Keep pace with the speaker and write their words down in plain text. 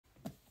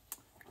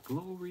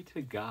Glory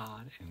to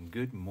God and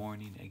good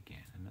morning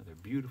again. Another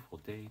beautiful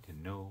day to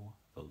know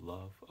the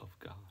love of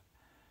God.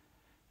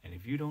 And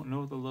if you don't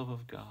know the love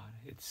of God,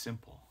 it's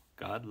simple.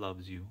 God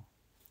loves you.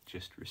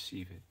 Just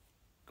receive it.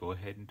 Go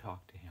ahead and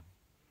talk to him.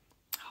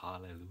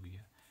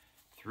 Hallelujah.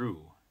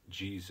 Through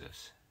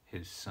Jesus,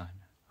 his son,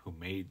 who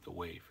made the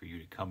way for you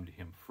to come to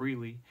him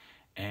freely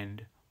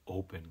and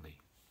openly.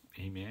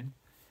 Amen.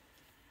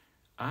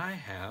 I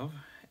have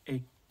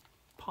a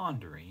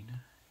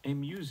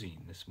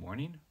musing this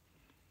morning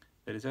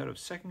that is out of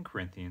 2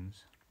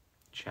 Corinthians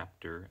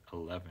chapter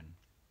 11.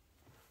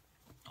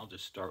 I'll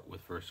just start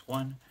with verse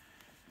 1,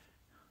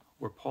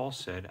 where Paul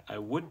said, "I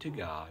would to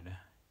God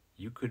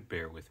you could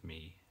bear with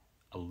me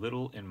a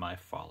little in my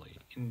folly.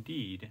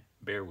 Indeed,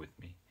 bear with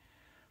me.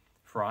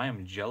 For I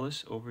am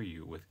jealous over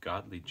you with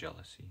godly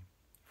jealousy.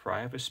 For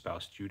I have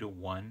espoused you to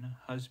one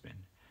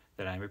husband,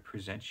 that I may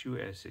present you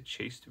as a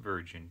chaste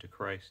virgin to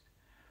Christ.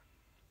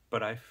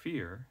 But I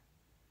fear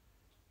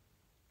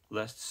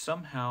lest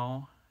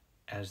somehow,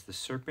 as the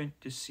serpent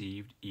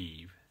deceived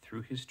Eve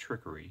through his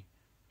trickery,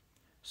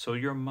 so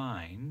your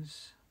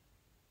minds,"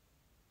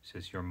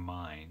 says your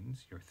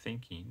minds, your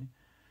thinking,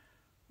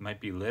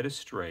 "might be led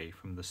astray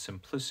from the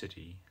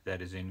simplicity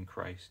that is in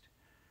Christ.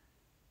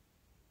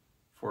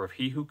 For if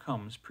he who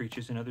comes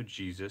preaches another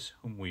Jesus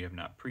whom we have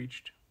not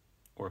preached,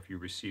 or if you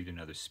received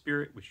another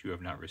spirit which you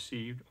have not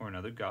received, or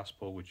another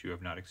gospel which you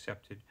have not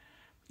accepted,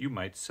 you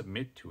might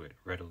submit to it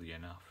readily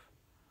enough."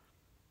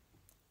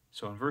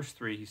 So in verse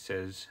 3 he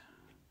says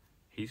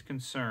he's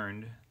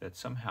concerned that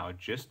somehow,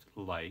 just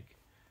like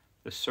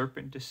the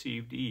serpent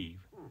deceived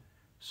Eve,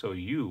 so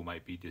you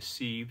might be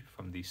deceived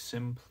from the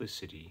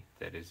simplicity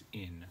that is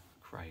in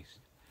Christ.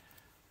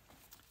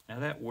 Now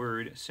that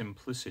word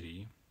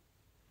simplicity,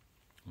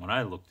 when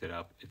I looked it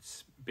up,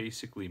 it's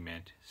basically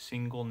meant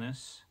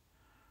singleness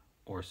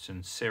or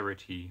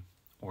sincerity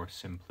or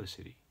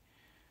simplicity.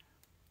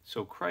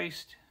 So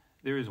Christ,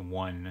 there is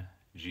one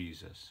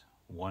Jesus,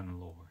 one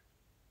Lord,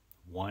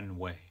 one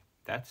way.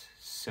 That's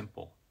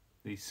simple,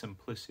 the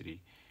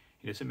simplicity.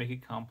 He doesn't make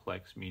it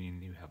complex,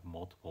 meaning you have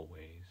multiple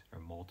ways or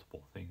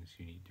multiple things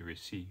you need to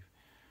receive.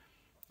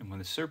 And when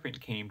the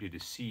serpent came to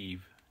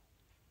deceive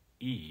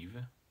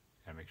Eve,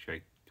 gotta make sure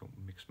I don't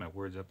mix my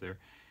words up there.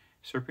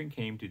 Serpent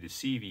came to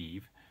deceive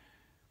Eve.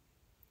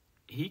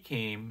 He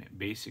came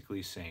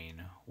basically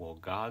saying, well,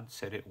 God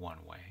said it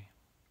one way,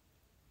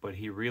 but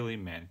he really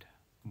meant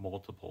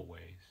multiple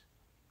ways.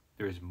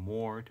 There's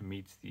more to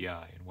meets the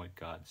eye in what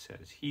God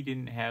says. He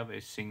didn't have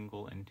a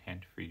single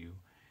intent for you.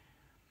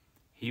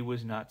 He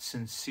was not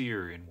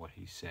sincere in what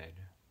he said.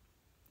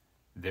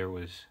 There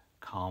was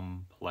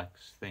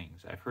complex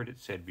things. I've heard it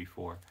said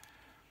before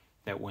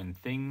that when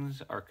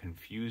things are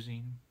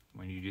confusing,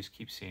 when you just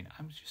keep saying,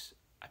 I'm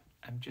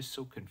just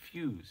so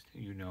confused.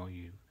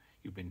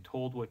 You've been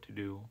told what to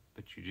do,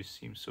 but you just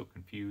seem so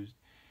confused.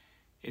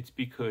 It's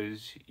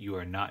because you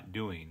are not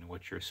doing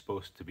what you're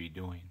supposed to be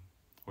doing.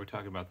 We're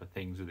talking about the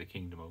things of the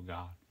kingdom of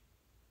God.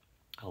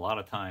 A lot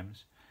of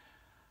times,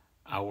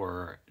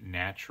 our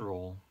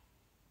natural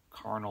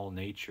carnal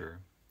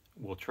nature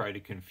will try to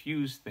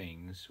confuse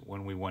things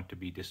when we want to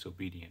be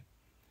disobedient.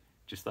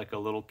 Just like a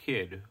little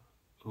kid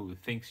who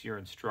thinks your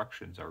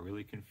instructions are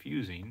really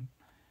confusing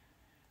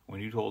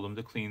when you told them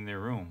to clean their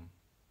room.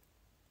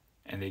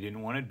 And they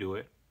didn't want to do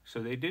it,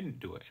 so they didn't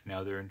do it.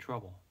 Now they're in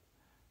trouble.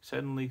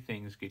 Suddenly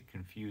things get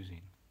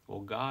confusing.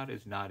 Well, God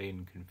is not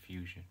in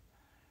confusion.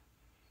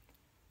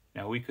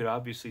 Now we could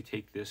obviously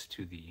take this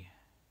to the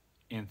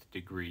nth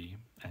degree.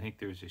 I think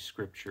there's a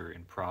scripture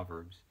in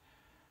Proverbs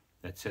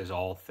that says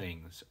all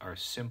things are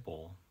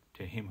simple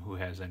to him who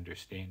has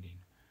understanding.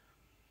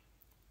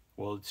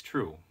 Well, it's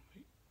true.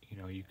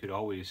 You could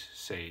always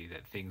say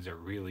that things are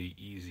really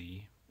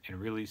easy and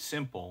really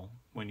simple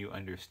when you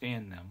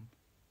understand them,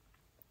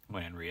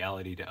 when in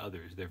reality to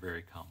others they're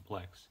very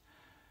complex.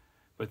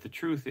 But the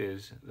truth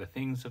is, the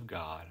things of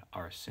God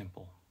are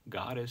simple.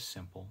 God is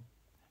simple,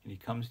 and he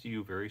comes to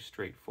you very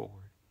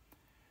straightforward.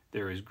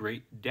 There is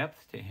great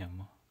depth to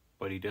him,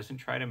 but he doesn't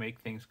try to make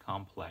things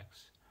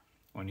complex.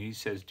 When he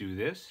says do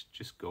this,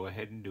 just go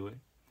ahead and do it.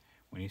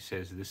 When he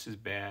says this is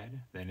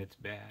bad, then it's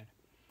bad.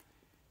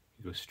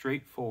 You go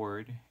straight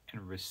forward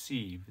and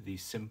receive the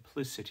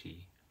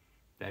simplicity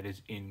that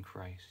is in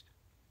Christ.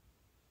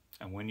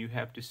 And when you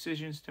have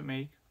decisions to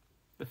make,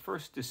 the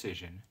first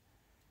decision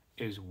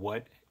is,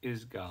 what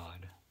is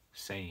God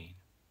saying?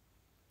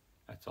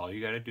 That's all you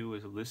got to do,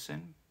 is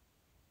listen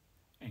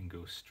and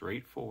go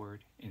straight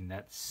forward in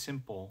that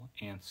simple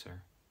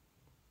answer.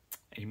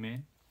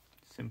 Amen.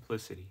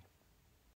 Simplicity.